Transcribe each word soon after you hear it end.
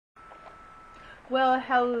Well,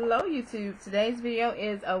 hello YouTube. Today's video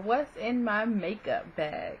is what's in my makeup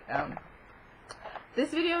bag. This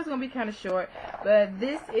video is going to be kind of short, but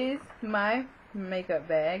this is my makeup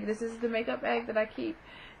bag. This is the makeup bag that I keep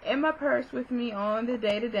in my purse with me on the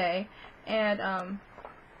day-to-day, and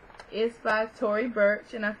it's by Tory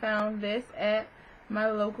Burch, and I found this at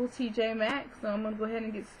my local TJ Maxx. So I'm going to go ahead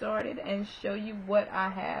and get started and show you what I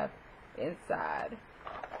have inside.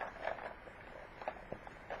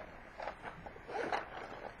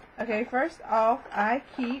 Okay, first off, I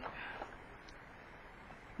keep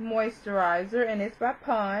moisturizer, and it's by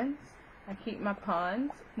Pond's. I keep my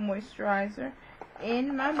Pond's moisturizer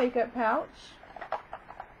in my makeup pouch.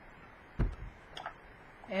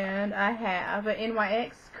 And I have an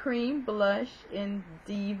NYX cream blush in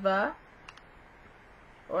Diva,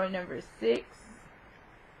 or number 6.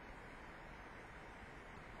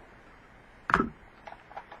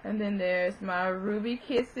 And then there's my Ruby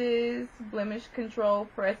Kisses Blemish Control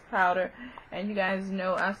Pressed Powder. And you guys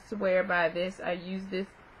know I swear by this. I use this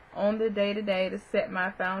on the day-to-day to set my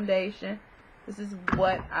foundation. This is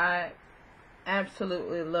what I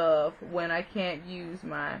absolutely love when I can't use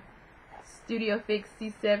my Studio Fix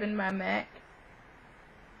C7, my MAC.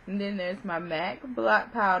 And then there's my MAC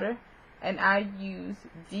Blot Powder. And I use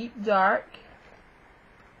Deep Dark.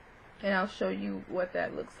 And I'll show you what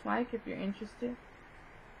that looks like if you're interested.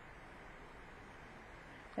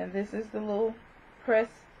 And this is the little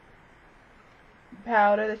pressed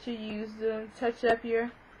powder that you use to touch up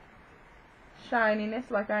your shininess,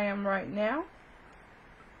 like I am right now.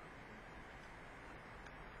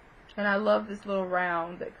 And I love this little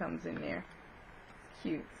round that comes in there. It's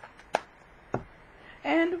cute.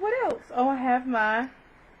 And what else? Oh, I have my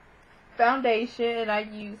foundation, and I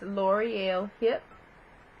use L'Oreal Hip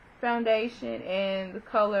foundation in the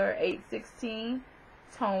color 816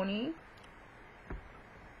 Tony.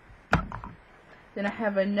 Then I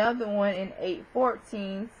have another one in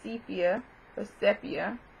 814 Sepia or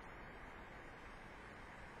Sepia.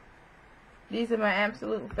 These are my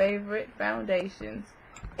absolute favorite foundations.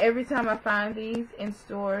 Every time I find these in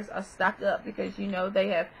stores, I stock up because you know they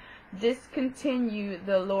have discontinued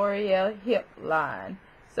the L'Oreal Hip line.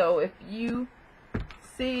 So if you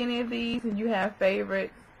see any of these and you have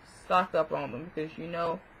favorites, stock up on them because you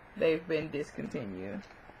know they've been discontinued.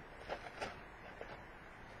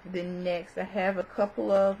 Then next I have a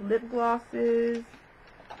couple of lip glosses,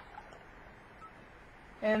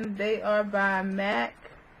 and they are by MAC.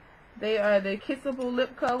 They are the Kissable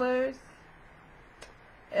Lip Colors,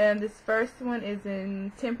 and this first one is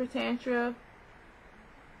in Temper Tantrum,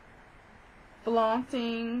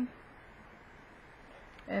 Flaunting,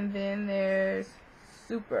 and then there's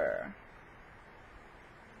Super.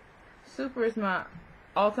 Super is my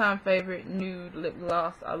all-time favorite nude lip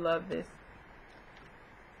gloss. I love this.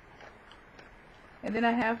 And then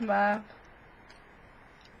I have my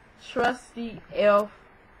trusty e.l.f.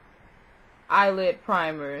 eyelid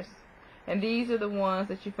primers. And these are the ones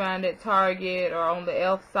that you find at Target or on the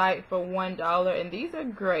e.l.f. site for $1. And these are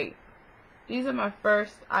great. These are my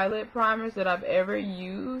first eyelid primers that I've ever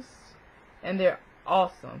used. And they're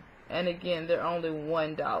awesome. And again, they're only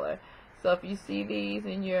 $1. So if you see these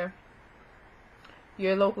in your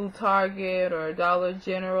local Target or Dollar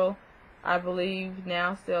General, I believe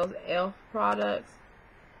now sells e.l.f. products,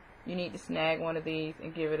 you need to snag one of these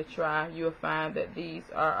and give it a try. You will find that these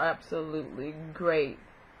are absolutely great.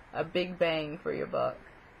 A big bang for your buck.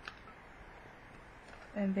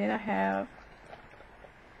 And then I have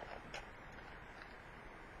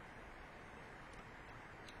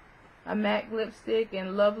a MAC lipstick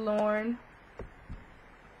in Lovelorn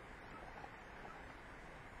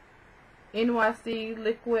NYC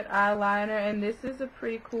liquid eyeliner, and this is a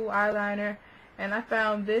pretty cool eyeliner, and I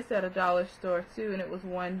found this at a dollar store too, and it was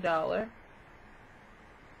 $1,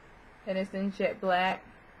 and it's in jet black.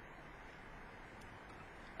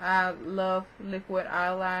 I love liquid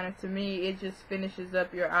eyeliner. To me, it just finishes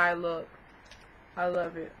up your eye look. I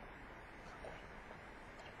love it.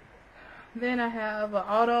 Then I have an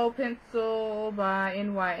auto pencil by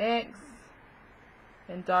NYX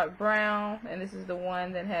in dark brown, and this is the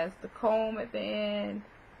one that has the comb at the end.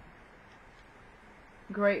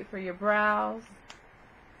 Great for your brows.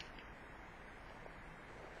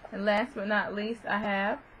 And last but not least, I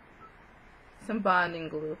have some bonding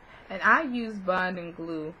glue, and I use bonding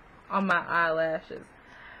glue on my eyelashes.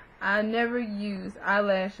 I never use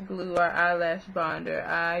eyelash glue or eyelash bonder.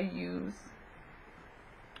 I use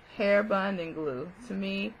hair bonding glue. To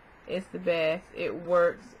me, it's the best. It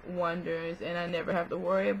works wonders, and I never have to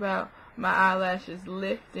worry about my eyelashes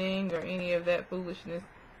lifting or any of that foolishness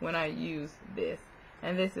when I use this.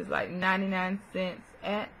 And this is like 99 cents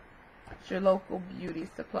at It's your local beauty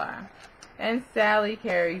supply. And Sally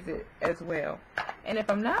carries it as well. And if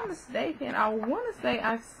I'm not mistaken, I want to say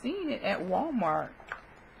I've seen it at Walmart.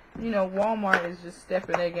 You know, Walmart is just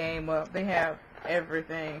stepping their game up. They have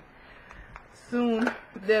everything. Soon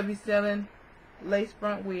they'll be selling lace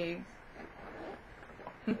front wigs.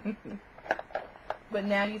 But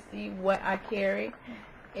now you see what I carry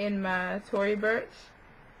in my Tory Burch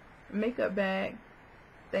makeup bag.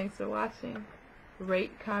 Thanks for watching.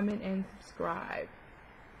 Rate, comment, and subscribe.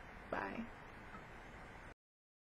 Bye.